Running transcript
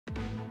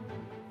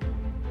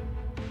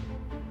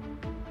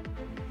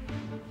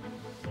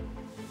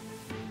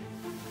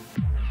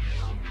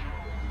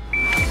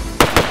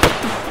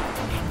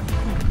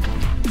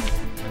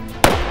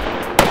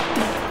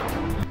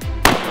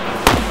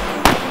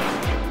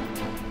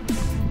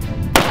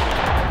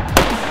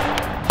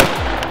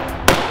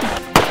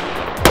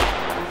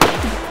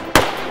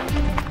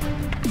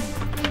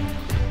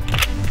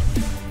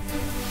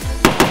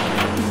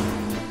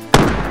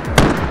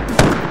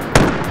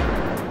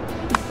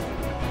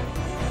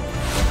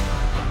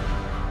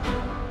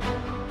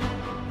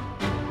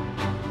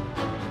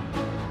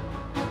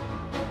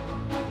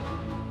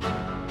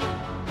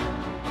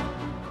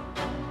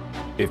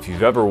If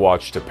you've ever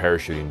watched a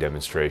parachuting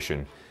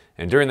demonstration,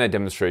 and during that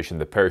demonstration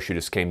the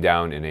parachutist came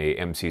down in a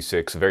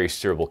MC6 very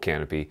steerable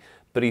canopy,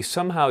 but he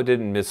somehow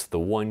didn't miss the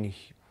one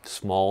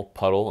small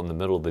puddle in the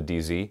middle of the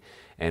DZ,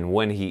 and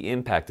when he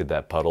impacted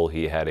that puddle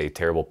he had a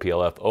terrible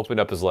PLF, opened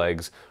up his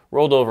legs,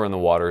 rolled over in the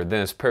water, then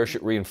his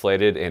parachute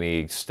reinflated and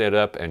he stood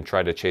up and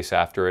tried to chase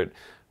after it,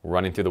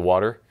 running through the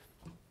water.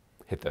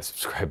 Hit that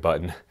subscribe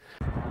button.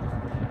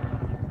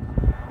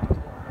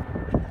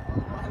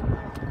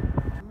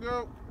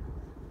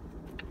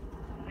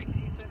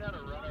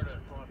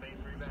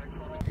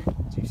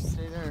 You should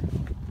stay there.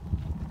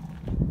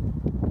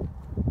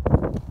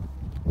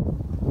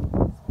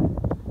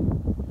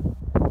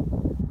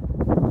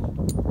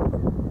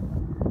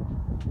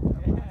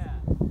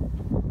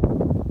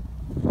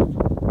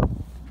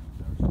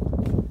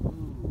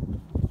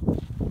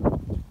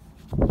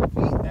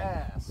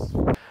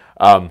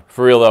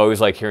 For real though, I always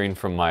like hearing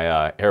from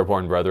my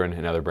airborne brethren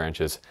in other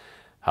branches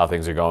how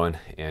things are going,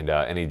 and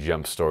any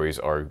jump stories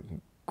are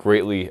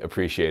greatly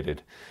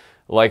appreciated.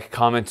 Like,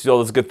 comment, do all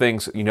those good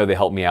things, you know they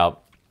help me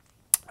out.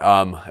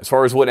 As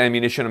far as what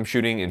ammunition I'm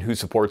shooting and who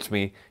supports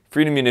me,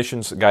 Freedom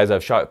Munitions, guys,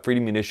 I've shot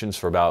Freedom Munitions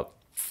for about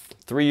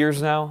 3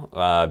 years now.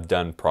 I've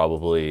done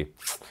probably,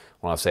 I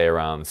want to say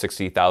around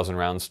 60,000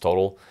 rounds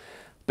total.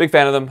 Big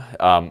fan of them.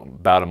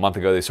 About a month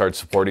ago they started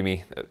supporting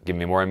me, giving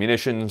me more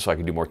ammunition so I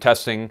can do more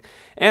testing,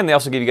 and they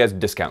also give you guys a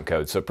discount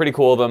code, so pretty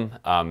cool of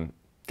them.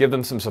 Give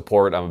them some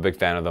support. I'm a big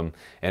fan of them.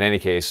 In any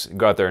case,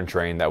 go out there and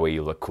train. That way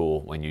you look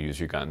cool when you use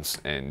your guns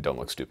and don't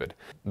look stupid.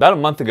 About a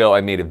month ago, I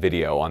made a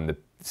video on the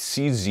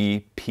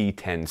CZ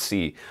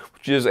P10C,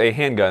 which is a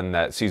handgun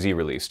that CZ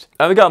released.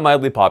 Now, it got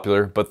mildly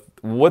popular, but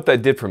what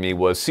that did for me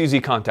was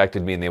CZ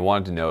contacted me and they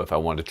wanted to know if I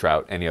wanted to try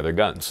out any other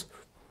guns.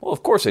 Well,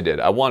 of course I did.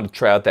 I wanted to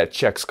try out that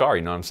Czech SCAR,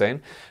 you know what I'm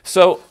saying?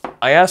 So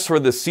I asked for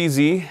the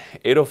CZ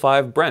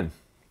 805 Bren,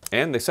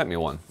 and they sent me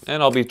one,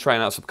 and I'll be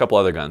trying out a couple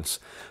other guns.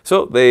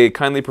 So they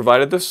kindly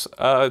provided this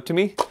to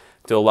me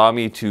to allow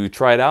me to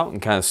try it out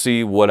and kind of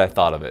see what I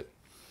thought of it.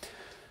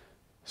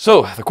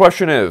 So the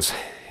question is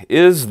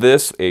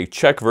this a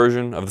Czech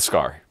version of the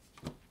SCAR?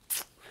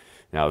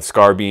 Now, the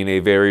SCAR being a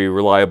very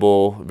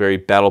reliable, very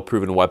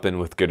battle-proven weapon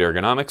with good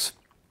ergonomics,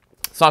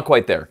 it's not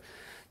quite there.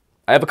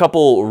 I have a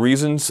couple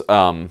reasons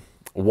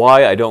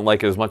why I don't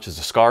like it as much as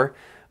the SCAR,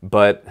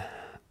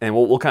 and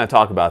we'll kind of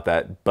talk about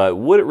that, but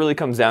what it really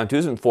comes down to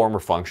isn't form or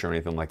function or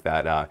anything like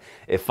that.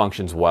 It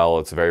functions well,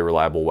 it's a very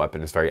reliable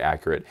weapon, it's very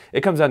accurate. It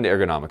comes down to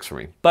ergonomics for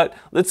me. But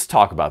let's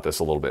talk about this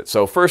a little bit.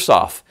 So first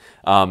off,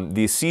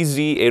 the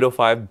CZ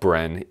 805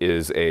 Bren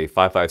is a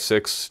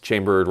 5.56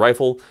 chambered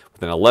rifle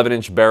with an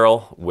 11-inch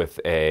barrel with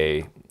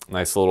a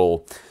nice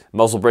little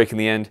muzzle brake in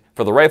the end.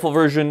 For the rifle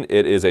version,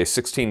 it is a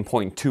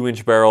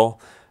 16.2-inch barrel.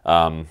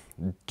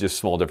 Just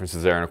small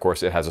differences there, and of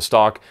course it has a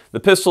stock. The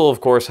pistol, of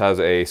course,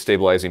 has a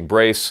stabilizing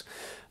brace,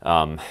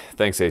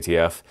 thanks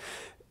ATF,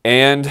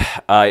 and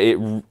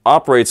it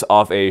operates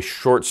off a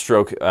short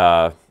stroke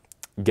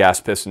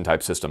gas piston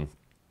type system.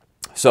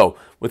 So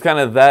with kind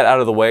of that out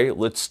of the way,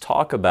 let's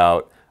talk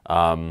about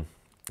kind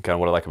of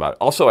what I like about it.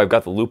 Also, I've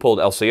got the Leupold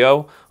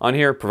LCO on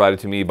here, provided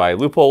to me by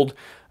Leupold,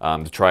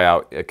 to try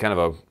out kind of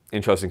a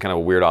interesting, kind of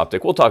a weird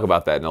optic. We'll talk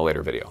about that in a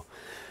later video.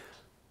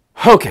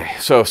 Okay,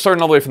 so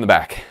starting all the way from the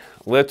back,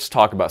 let's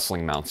talk about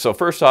sling mounts. So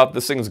first off,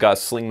 this thing's got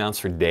sling mounts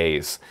for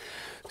days.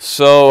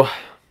 So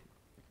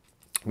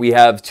we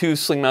have two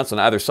sling mounts on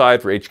either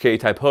side for HK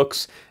type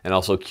hooks, and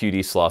also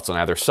QD slots on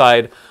either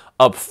side.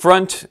 Up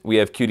front, we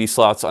have QD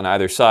slots on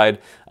either side.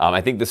 I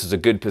think this is a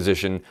good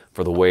position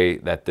for the way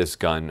that this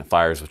gun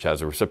fires, which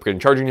has a reciprocating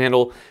charging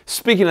handle.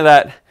 Speaking of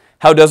that,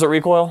 how does it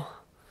recoil?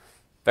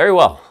 Very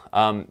well.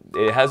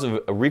 It has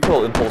a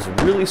recoil impulse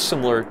really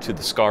similar to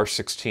the SCAR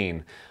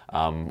 16,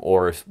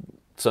 or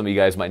some of you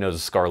guys might know as a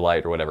SCAR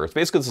Lite or whatever. It's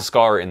basically the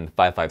SCAR in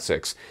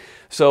 5.56.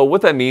 So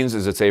what that means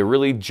is it's a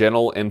really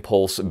gentle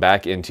impulse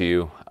back into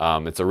you.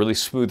 It's a really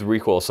smooth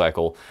recoil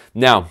cycle.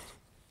 Now,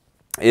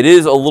 it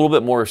is a little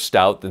bit more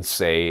stout than,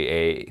 say,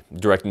 a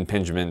direct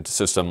impingement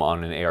system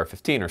on an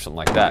AR-15 or something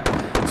like that.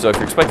 So if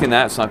you're expecting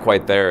that, it's not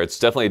quite there. It's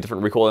definitely a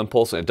different recoil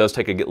impulse, and it does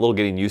take a little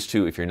getting used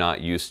to if you're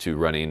not used to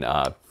running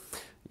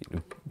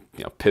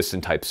piston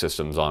type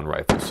systems on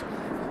rifles.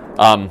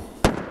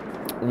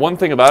 One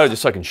thing about it,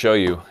 just so I can show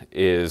you,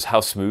 is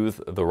how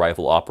smooth the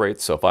rifle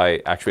operates. So if I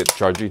activate the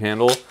charging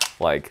handle,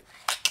 like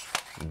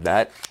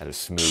that is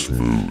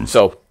smooth.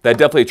 So that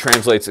definitely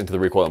translates into the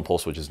recoil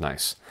impulse, which is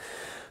nice.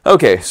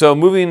 Okay, so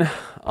moving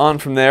on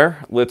from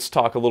there, let's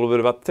talk a little bit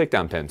about the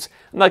takedown pins.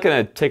 I'm not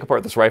going to take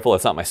apart this rifle.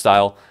 That's not my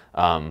style.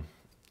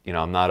 You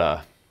know, I'm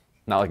not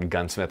like a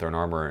gunsmith or an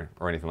armorer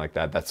or anything like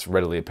that. That's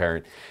readily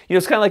apparent. You know,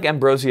 it's kind of like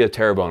Ambrosia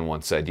Terrebonne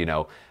once said, you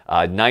know,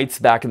 knights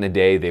back in the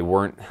day, they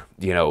weren't,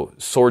 you know,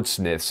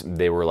 swordsmiths.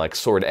 They were like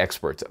sword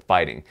experts at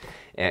fighting.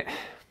 And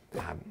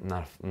I'm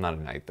not a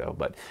knight though,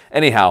 but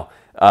anyhow,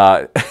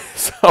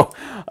 so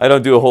I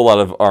don't do a whole lot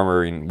of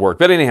armoring work.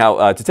 But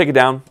anyhow, to take it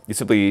down, you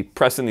simply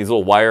press in these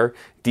little wire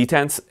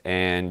detents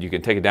and you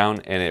can take it down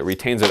and it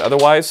retains it.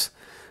 Otherwise,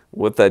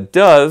 what that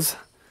does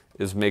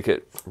is make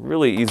it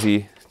really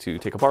easy to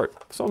take apart.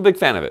 So I'm a big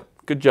fan of it.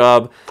 good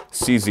job,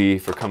 CZ,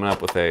 for coming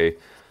up with a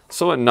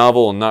somewhat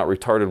novel and not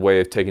retarded way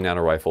of taking down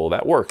a rifle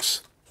that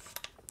works.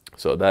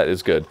 So that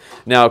is good.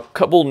 Now, a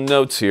couple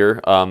notes here.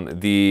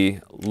 The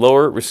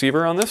lower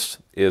receiver on this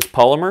is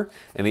polymer,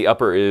 and the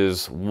upper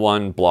is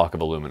one block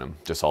of aluminum,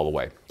 just all the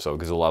way. So it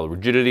gives a lot of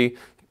rigidity,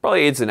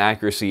 probably aids in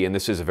accuracy, and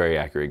this is a very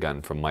accurate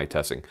gun from my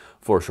testing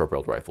for a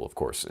short-barreled rifle, of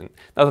course. And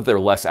not that they're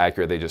less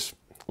accurate, they just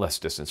less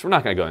distance. We're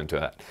not going to go into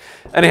that.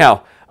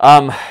 Anyhow,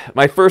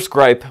 my first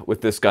gripe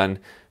with this gun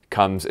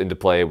comes into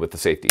play with the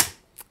safety.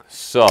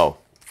 So,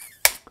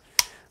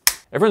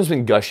 everyone's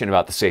been gushing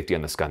about the safety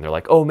on this gun. They're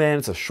like, oh man,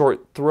 it's a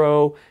short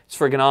throw. It's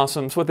friggin'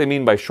 awesome. So what they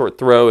mean by short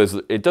throw is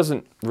it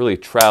doesn't really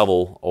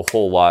travel a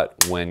whole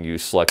lot when you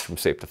select from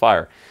safe to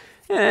fire.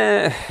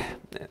 And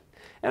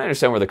I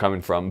understand where they're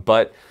coming from,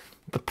 but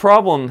the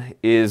problem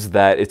is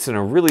that it's in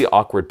a really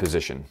awkward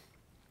position.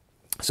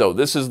 So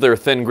this is their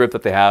thin grip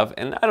that they have,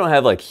 and I don't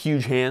have like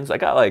huge hands. I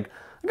got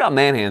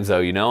man hands though,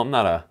 you know. I'm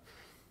not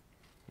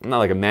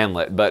like a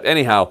manlet. But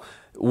anyhow,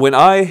 when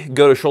I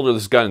go to shoulder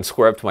this gun and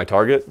square up to my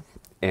target,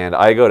 and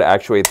I go to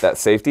actuate that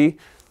safety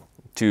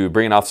to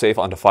bring it off safe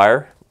onto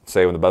fire,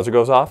 say when the buzzer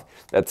goes off,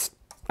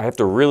 I have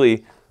to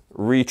really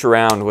reach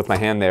around with my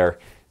hand there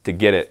to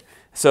get it.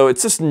 So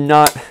it's just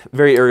not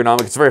very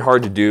ergonomic. It's very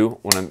hard to do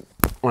when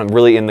I'm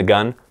really in the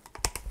gun.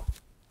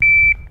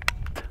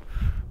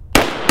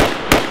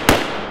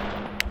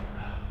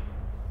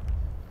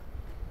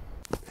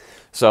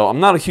 So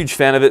I'm not a huge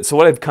fan of it. So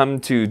what I've come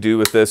to do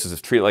with this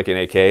is treat it like an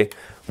AK,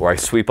 where I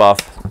sweep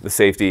off the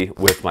safety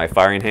with my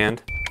firing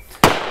hand.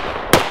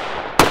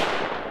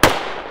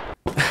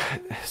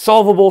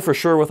 Solvable for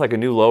sure with like a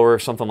new lower or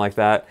something like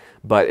that,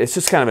 but it's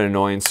just kind of an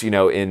annoyance, you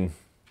know, in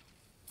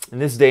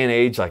this day and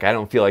age. Like, I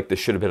don't feel like this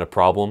should have been a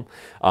problem.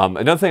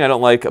 Another thing I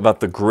don't like about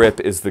the grip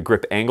is the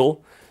grip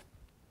angle.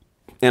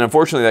 And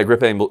unfortunately, that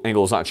grip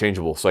angle is not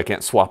changeable, so I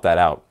can't swap that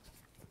out.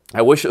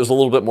 I wish it was a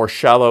little bit more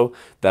shallow.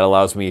 That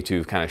allows me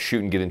to kind of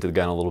shoot and get into the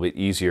gun a little bit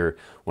easier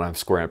when I'm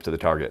squaring up to the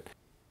target.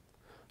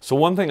 So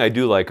one thing I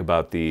do like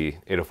about the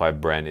 805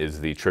 Bren is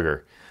the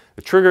trigger.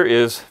 The trigger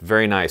is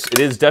very nice. It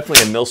is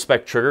definitely a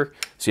mil-spec trigger,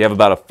 so you have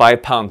about a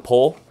 5-pound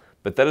pull,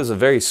 but that is a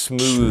very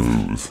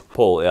smooth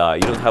pull.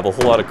 You don't have a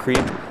whole lot of creep.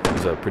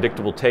 It's a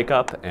predictable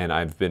take-up, and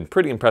I've been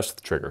pretty impressed with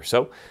the trigger.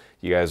 So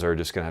you guys are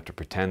just going to have to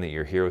pretend that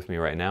you're here with me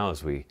right now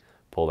as we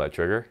pull that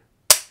trigger.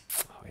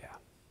 Oh yeah.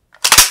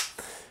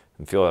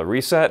 And feel that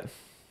reset.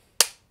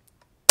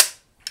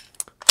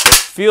 It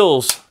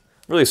feels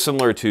really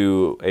similar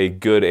to a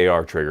good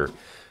AR trigger.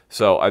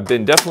 So I've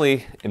been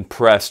definitely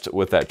impressed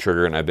with that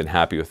trigger, and I've been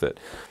happy with it.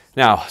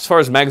 Now, as far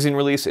as magazine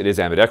release, it is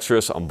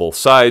ambidextrous on both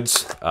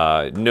sides.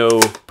 No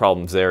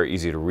problems there,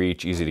 easy to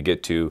reach, easy to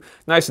get to,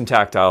 nice and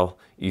tactile,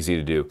 easy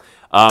to do.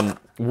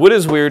 What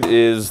is weird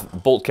is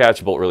bolt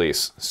catch, bolt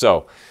release.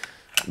 So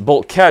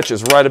bolt catch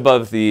is right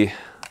above the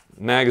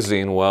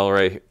magazine well,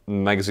 right,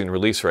 magazine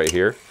release right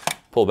here.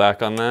 Pull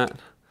back on that,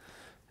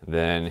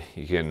 then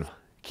you can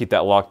keep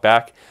that locked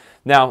back.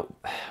 Now,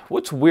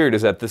 what's weird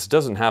is that this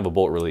doesn't have a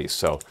bolt release,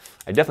 so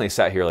I definitely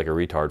sat here like a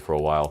retard for a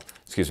while.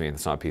 Excuse me,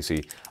 it's not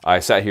PC. I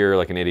sat here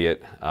like an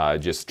idiot,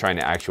 just trying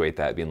to actuate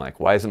that, being like,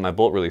 why isn't my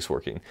bolt release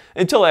working?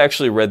 Until I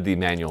actually read the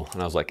manual,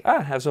 and I was like,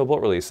 it has no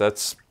bolt release.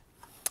 That's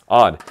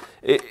odd.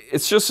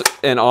 It's just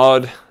an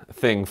odd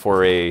thing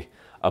for a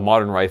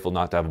modern rifle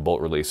not to have a bolt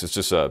release. It's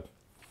just it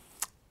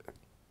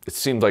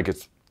seems like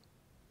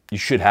you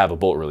should have a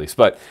bolt release,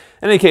 but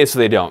in any case,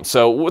 they don't.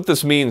 So what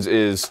this means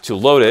is to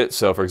load it.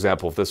 So for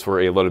example, if this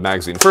were a loaded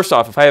magazine, first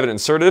off, if I have it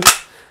inserted,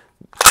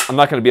 I'm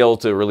not going to be able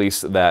to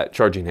release that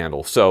charging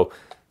handle. So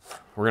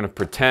we're going to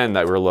pretend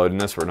that we're loading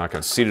this. We're not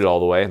going to seat it all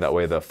the way. That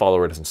way the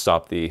follower doesn't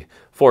stop the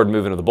forward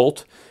movement of the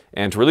bolt.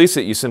 And to release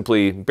it, you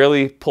simply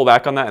barely pull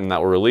back on that, and that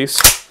will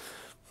release.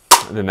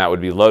 And then that would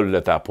be loaded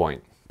at that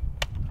point.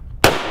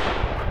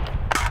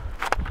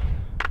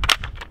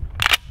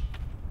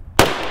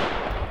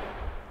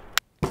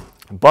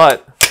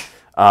 But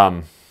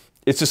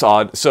it's just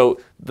odd. So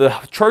the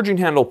charging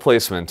handle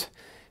placement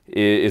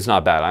is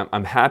not bad.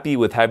 I'm happy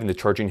with having the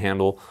charging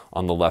handle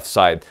on the left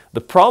side.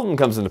 The problem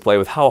comes into play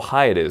with how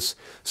high it is.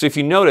 So if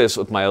you notice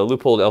with my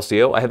loopholed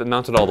LCO, I have it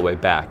mounted all the way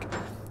back.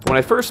 When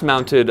I first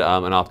mounted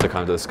an optic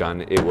onto this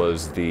gun, it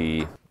was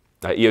the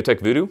EOTech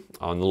Voodoo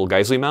on the little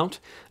Gh3 mount,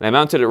 and I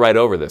mounted it right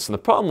over this. And the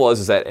problem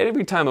was that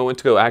every time I went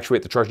to go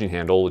actuate the charging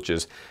handle, which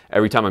is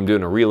every time I'm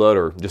doing a reload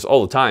or just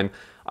all the time,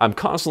 I'm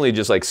constantly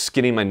just like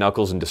skinning my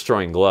knuckles and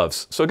destroying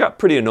gloves. So it got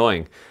pretty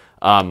annoying.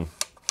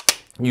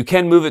 You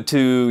can move it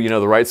to,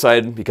 the right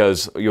side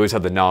because you always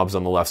have the knobs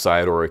on the left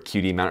side, or a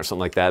QD mount or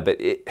something like that.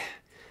 But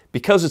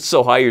because it's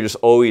so high, you're just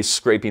always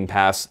scraping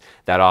past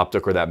that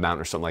optic or that mount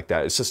or something like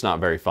that. It's just not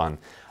very fun.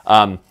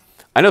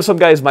 I know some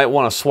guys might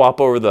want to swap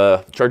over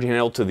the charging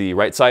handle to the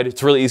right side.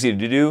 It's really easy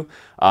to do.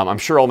 I'm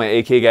sure all my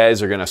AK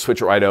guys are going to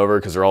switch it right over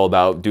because they're all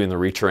about doing the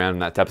reach around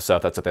and that type of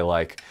stuff. That's what they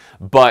like.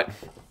 But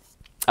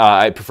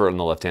I prefer it on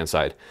the left-hand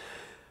side.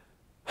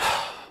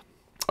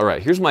 All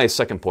right, here's my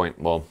second point.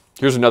 Well,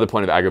 here's another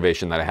point of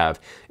aggravation that I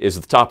have, is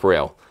the top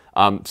rail.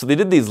 So they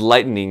did these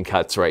lightning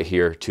cuts right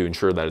here to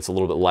ensure that it's a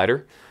little bit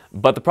lighter.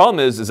 But the problem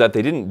is that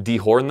they didn't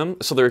dehorn them,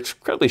 so they're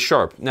incredibly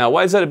sharp. Now,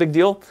 why is that a big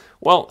deal?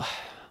 Well,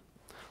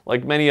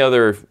 like many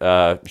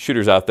other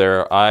shooters out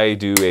there, I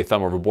do a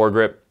thumb over bore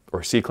grip,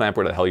 or C-clamp,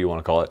 whatever the hell you want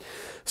to call it.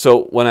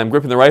 So when I'm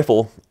gripping the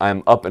rifle,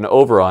 I'm up and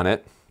over on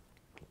it.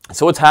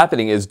 So what's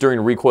happening is during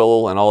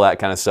recoil and all that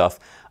kind of stuff,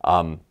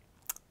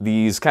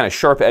 these kind of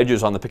sharp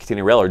edges on the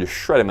Picatinny rail are just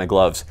shredding my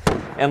gloves.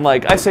 And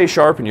like I say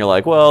sharp, and you're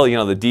like, well, you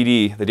know, the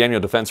DD, the Daniel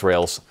Defense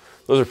rails,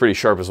 those are pretty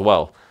sharp as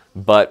well,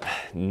 but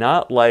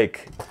not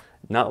like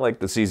the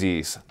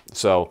CZs.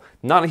 So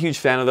not a huge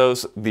fan of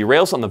those. The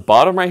rails on the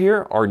bottom right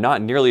here are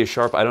not nearly as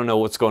sharp. I don't know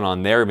what's going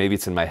on there. Maybe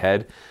it's in my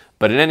head.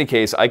 But in any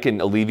case, I can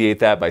alleviate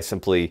that by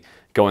simply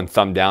going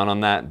thumb down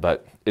on that.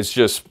 But it's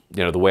just,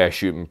 you know, the way I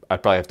shoot. I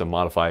probably have to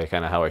modify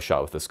kind of how I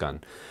shot with this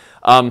gun.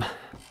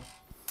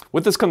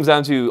 What this comes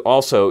down to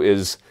also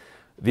is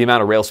the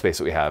amount of rail space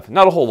that we have.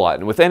 Not a whole lot.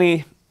 And with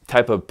any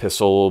type of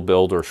pistol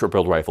build or short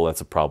build rifle,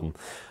 that's a problem.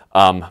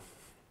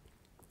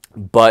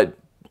 But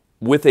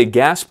with a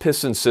gas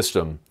piston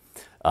system,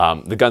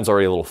 the gun's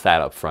already a little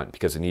fat up front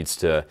because it needs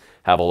to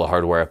have all the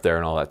hardware up there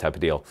and all that type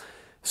of deal.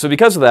 So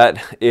because of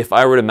that, if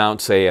I were to mount,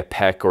 say, a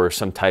PEC or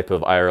some type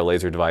of IR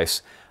laser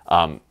device,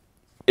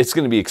 it's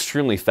going to be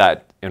extremely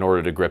fat in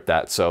order to grip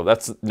that. So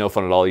that's no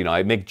fun at all. You know,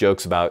 I make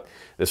jokes about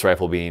this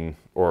rifle being,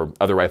 or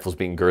other rifles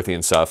being girthy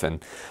and stuff.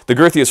 And the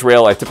girthiest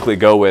rail I typically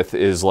go with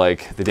is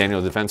like the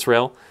Daniel Defense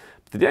rail.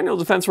 The Daniel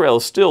Defense rail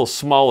is still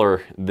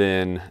smaller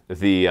than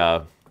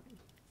the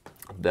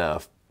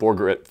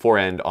fore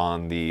end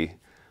on the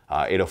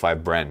 805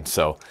 Bren.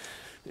 So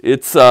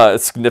it's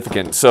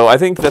significant. So I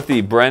think that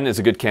the Bren is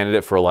a good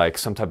candidate for like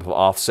some type of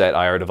offset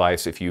IR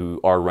device if you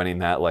are running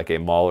that, like a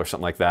Maul or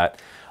something like that.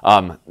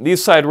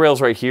 These side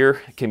rails right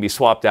here can be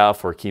swapped out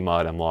for key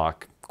mod,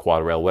 M-lock,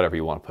 quad rail, whatever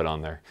you want to put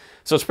on there.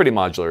 So it's pretty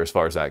modular as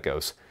far as that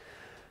goes.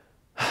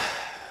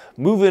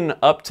 Moving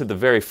up to the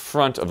very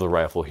front of the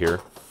rifle here,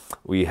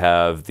 we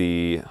have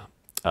the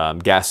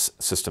gas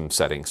system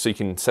setting. So you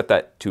can set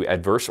that to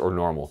adverse or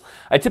normal.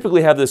 I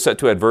typically have this set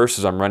to adverse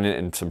as I'm running it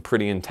in some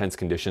pretty intense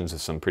conditions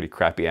with some pretty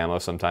crappy ammo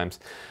sometimes.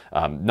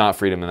 Not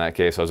Freedom in that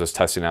case. I was just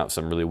testing out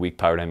some really weak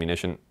powered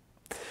ammunition.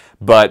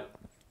 But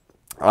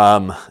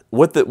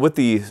what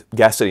the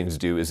gas settings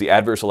do is the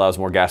adverse allows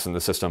more gas in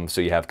the system,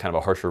 so you have kind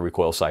of a harsher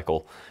recoil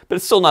cycle. But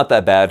it's still not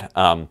that bad.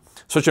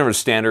 Switching over to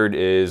standard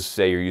is,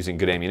 say you're using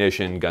good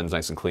ammunition, gun's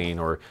nice and clean,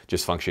 or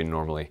just functioning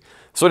normally.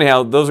 So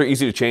anyhow, those are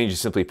easy to change. You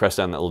simply press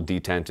down that little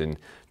detent and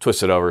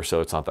twist it over, so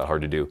it's not that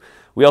hard to do.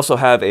 We also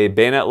have a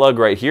bayonet lug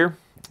right here,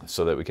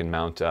 so that we can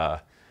mount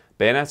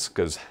bayonets,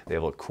 because they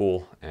look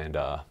cool, and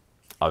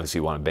obviously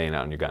you want a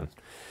bayonet on your gun.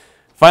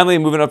 Finally,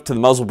 moving up to the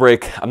muzzle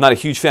brake. I'm not a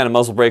huge fan of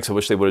muzzle brakes. I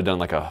wish they would have done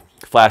like a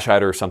flash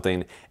hider or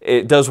something.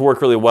 It does work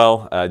really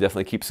well.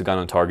 Definitely keeps the gun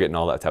on target and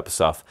all that type of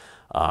stuff.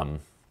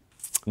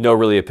 No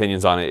really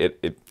opinions on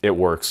it. It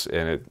works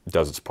and it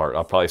does its part.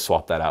 I'll probably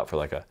swap that out for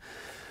like a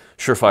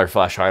surefire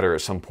flash hider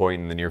at some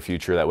point in the near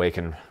future. That way I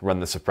can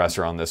run the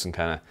suppressor on this and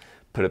kind of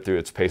put it through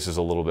its paces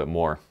a little bit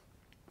more.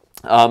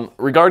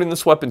 Regarding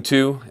this weapon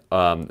too,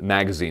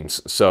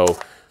 magazines. So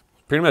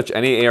pretty much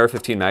any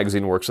AR-15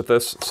 magazine works with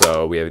this.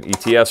 So we have an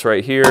ETS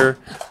right here,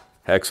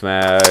 hex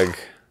mag.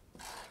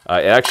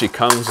 It actually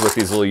comes with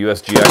these little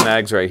USGI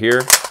mags right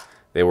here.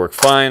 They work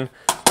fine.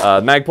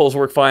 Mag poles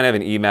work fine. I have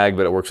an E-mag,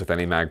 but it works with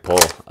any mag pole.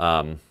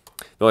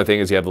 The only thing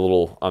is you have the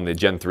little, on the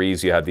Gen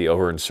 3s, you have the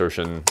over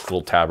insertion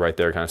little tab right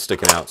there kind of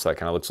sticking out, so that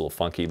kind of looks a little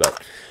funky,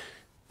 but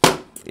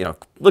you know,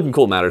 looking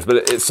cool matters, but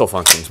it still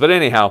functions. But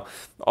anyhow,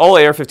 all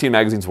AR-15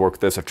 magazines work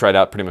with this. I've tried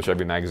out pretty much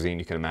every magazine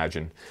you can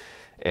imagine,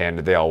 and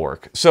they all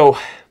work. So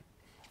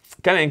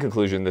kind of in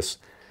conclusion, it's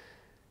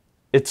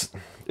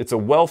a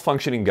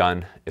well-functioning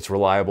gun. It's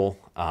reliable.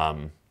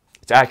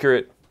 It's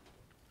accurate.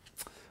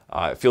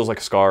 It feels like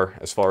a SCAR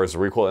as far as the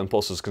recoil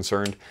impulse is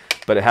concerned,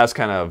 but it has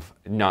kind of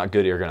not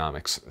good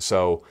ergonomics.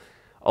 So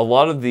a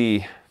lot of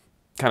the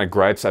kind of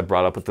gripes I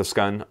brought up with this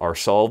gun are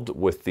solved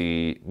with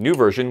the new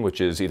version,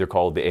 which is either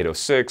called the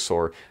 806,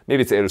 or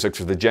maybe it's the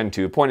 806 or the Gen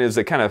 2. Point is,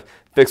 they kind of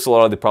fix a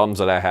lot of the problems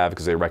that I have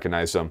because they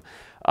recognize them.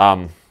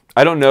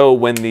 I don't know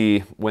when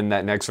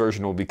that next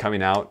version will be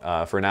coming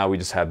out. For now, we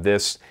just have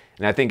this,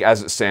 and I think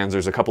as it stands,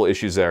 there's a couple of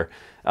issues there.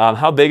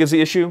 How big is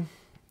the issue?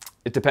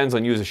 It depends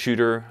on you as a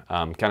shooter,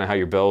 kind of how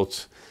you're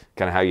built,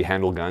 kind of how you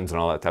handle guns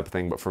and all that type of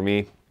thing. But for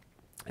me,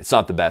 it's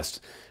not the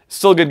best. It's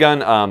still a good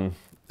gun.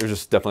 There's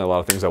just definitely a lot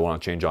of things I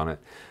want to change on it.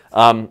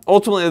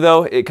 Ultimately,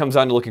 though, it comes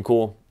down to looking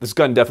cool. This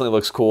gun definitely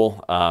looks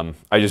cool.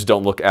 I just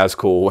don't look as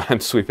cool when I'm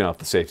sweeping off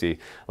the safety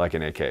like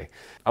an AK.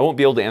 I won't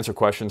be able to answer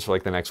questions for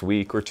like the next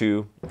week or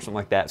two or something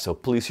like that. So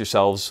police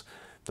yourselves.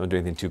 Don't do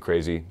anything too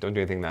crazy. Don't do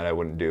anything that I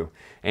wouldn't do.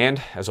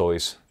 And as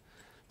always,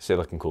 stay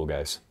looking cool,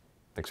 guys.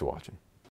 Thanks for watching.